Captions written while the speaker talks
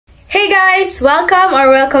Hey guys!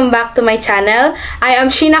 Welcome back to my channel. I am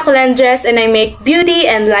Sheena Colendres and I make beauty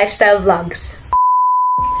and lifestyle vlogs.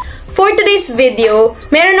 For today's video,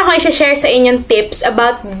 meron ako i-share sa inyong tips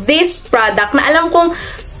about this product na alam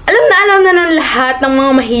na ng lahat ng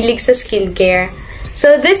mga mahilig sa skincare.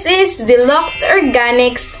 So this is the LUXE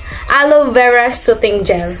ORGANIX ALOE VERA Soothing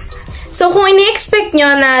Gel. So, kung ini-expect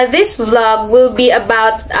nyo na this vlog will be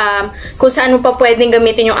about kung saan mo pa pwedeng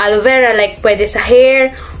gamitin yung aloe vera, like pwede sa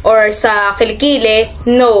hair or sa kilikili,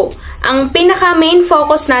 no. Ang pinaka-main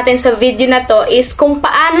focus natin sa video na to is kung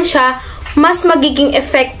paano siya mas magiging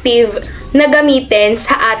effective na gamitin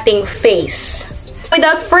sa ating face.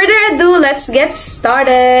 Without further ado, let's get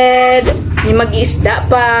started! May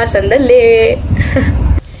mag-iisda pa, sandali!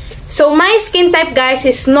 So, my skin type, guys,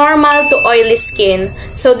 is normal to oily skin.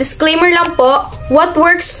 So, disclaimer lang po, what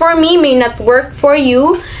works for me may not work for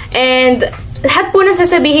you. And lahat po ng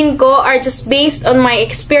sasabihin ko are just based on my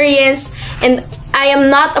experience. And I am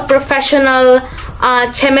not a professional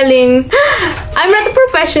chemeling. I'm not a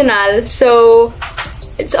professional. So,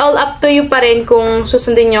 it's all up to you pa rin kung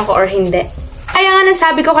susundin niyo ako or hindi. Kaya nga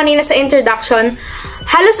nasabi ko kanina sa introduction,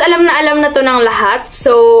 halos alam na to ng lahat.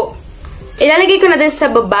 So, ilalagay ko na din sa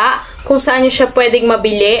baba kung saan nyo siya pwedeng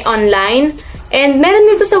mabili online. And meron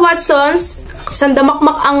dito sa Watsons,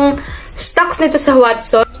 sandamakmak ang stocks nito sa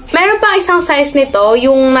Watsons. Meron pang isang size nito,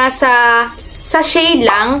 yung nasa sachet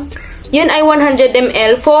lang. Yun ay 100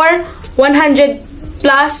 ml for 100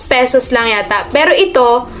 plus pesos lang yata. Pero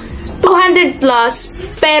ito, 200 plus,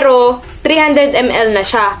 pero 300 ml na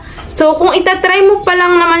siya. So, kung itatry mo pa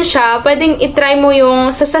lang naman siya, pwedeng itry mo yung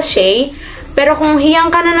sa sachet. Pero kung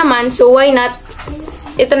hiyang ka na naman, so why not,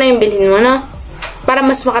 ito na yung bilhin mo, no? Para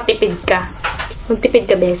mas makatipid ka. Magtipid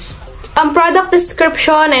ka, bes. Ang product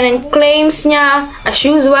description and ang claims niya, as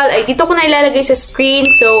usual, ay dito ko na ilalagay sa screen.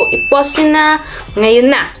 So, i-post nyo na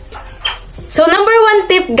ngayon na. So, number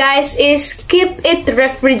 1 tip, guys, is keep it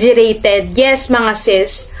refrigerated. Yes, mga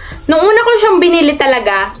sis. Nung una ko siyang binili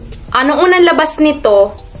talaga, nung unang labas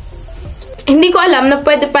nito, hindi ko alam na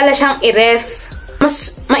pwede pala siyang i-ref.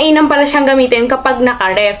 Mas mainam pala siyang gamitin kapag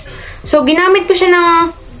naka-ref. So, ginamit ko siya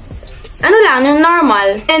ng, yung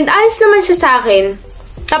normal. And ayos naman siya sa akin.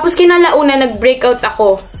 Tapos, kinalauna, nag-breakout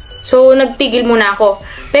ako. So, nagtigil muna ako.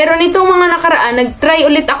 Pero nitong mga nakaraan, nag-try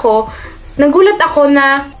ulit ako. Nagulat ako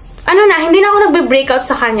na, hindi na ako nagbe-breakout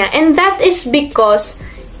sa kanya. And that is because,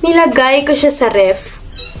 nilagay ko siya sa ref.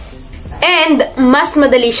 And, mas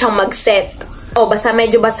madali siyang mag-set.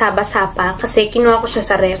 Medyo basa-basa pa. Kasi, kinuha ko siya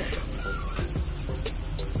sa ref.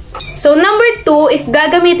 So, number 2, if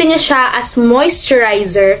gagamitin niyo siya as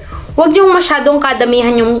moisturizer, huwag niyong masyadong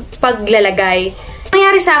kadamihan yung paglalagay.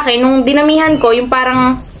 Nangyari sa akin, nung dinamihan ko, yung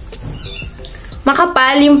parang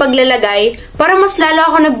makapal yung paglalagay, para mas lalo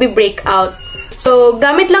ako nagbe-breakout. So,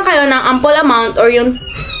 gamit lang kayo ng ample amount or yung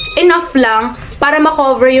enough lang para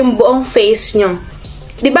makover yung buong face nyo.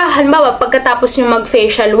 Diba, halimbawa, pagkatapos nyo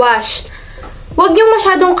mag-facial wash, huwag nyo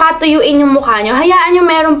masyadong katuyuin yung mukha nyo. Hayaan nyo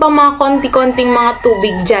meron pang mga konti-konting mga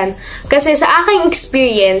tubig dyan. Kasi sa aking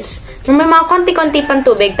experience, nung may mga konti-konti pang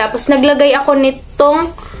tubig, tapos naglagay ako nitong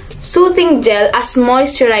soothing gel as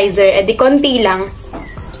moisturizer, di konti lang,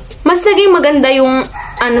 mas naging maganda yung,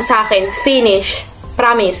 sa akin, finish.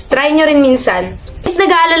 Promise. Try nyo rin minsan. If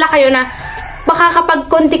nag-aalala kayo na, baka kapag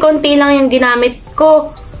konti-konti lang yung ginamit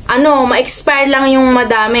ko, ma-expire lang yung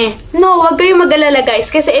madami. No, wag kayong mag-alala,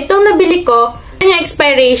 guys. Kasi itong nabili ko, yung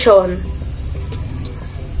expiration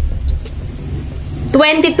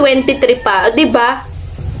 2023 pa. Diba?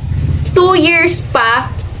 2 years pa.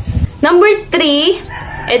 Number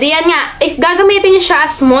 3, yan nga. If gagamitin nyo siya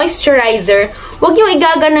as moisturizer, wag nyo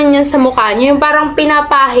igaganon yun sa mukha nyo. Yung parang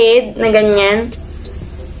pinapahid na ganyan.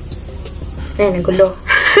 Ay, nagulo.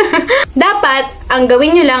 Dapat, ang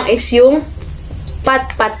gawin nyo lang is yung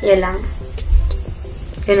pat-pat nyo lang.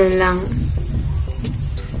 Ganun lang.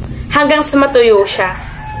 Hanggang sa matuyo siya.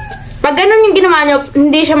 Pag ganun yung ginawa nyo,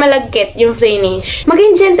 hindi siya malagkit yung finish.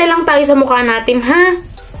 Maging gentle lang tayo sa mukha natin, ha?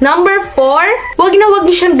 Number 4, wag nyo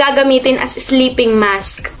siyang gagamitin as sleeping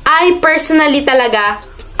mask. I personally talaga,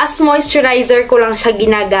 as moisturizer ko lang siya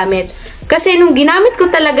ginagamit. Kasi nung ginamit ko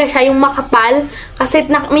talaga siya, yung makapal, kasi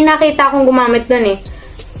may nakita akong gumamit nun eh.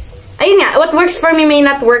 Ayun nga, what works for me may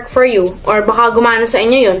not work for you. Or baka gumana sa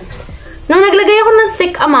inyo yun. Nung naglagay ako ng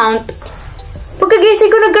thick amount, pagkagising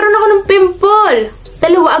ko, nagkaroon ako ng pimple.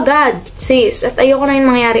 2 agad. Sis, at ayoko na yung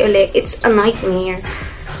mangyari ulit. It's a nightmare.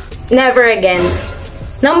 Never again.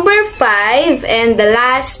 Number 5, and the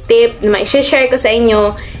last tip na mai-share ko sa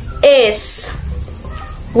inyo is,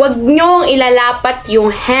 wag nyong ilalapat yung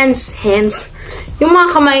hands, yung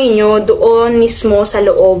mga kamay nyo doon mismo sa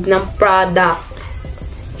loob ng product.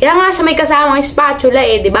 Kaya nga siya may kasamang spatula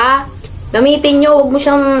eh, di ba? Gamitin nyo, huwag mo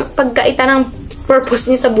siyang pagkaitan ng purpose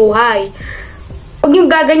niya sa buhay. Huwag yung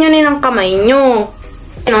gaganyanin ng kamay nyo.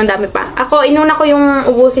 Ano, ang dami pa. Ako, inuna ko yung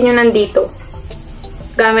ubusin nyo nandito.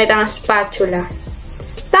 Gamit ang spatula.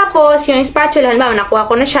 Tapos, yung spatula, halimbawa, nakuha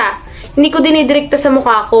ko na siya. Hindi ko dinidirekta sa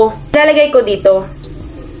mukha ko. Lalagay ko dito.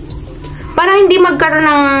 Para hindi magkaroon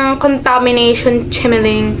ng contamination,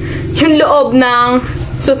 chimmeling, yung loob ng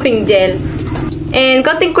soothing gel. And,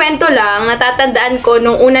 konting kwento lang, natatandaan ko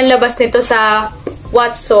nung unang labas nito sa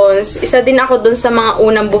Watsons, isa din ako dun sa mga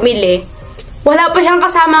unang bumili. Wala pa siyang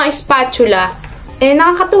kasamang spatula. Eh,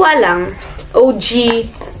 nakakatuwa lang.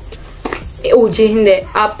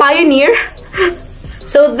 Pioneer.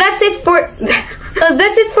 So, that's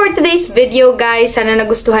it for today's video, guys. Sana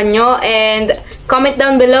nagustuhan nyo. And, comment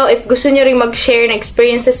down below if gusto nyo rin mag-share na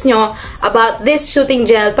experiences nyo about this soothing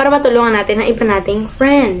gel para matulungan natin ang iba nating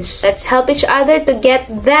friends. Let's help each other to get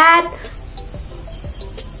that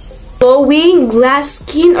glowing glass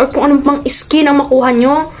skin or kung anong pang skin ang makuha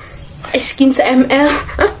nyo. Skin sa ML.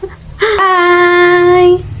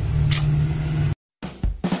 Bye!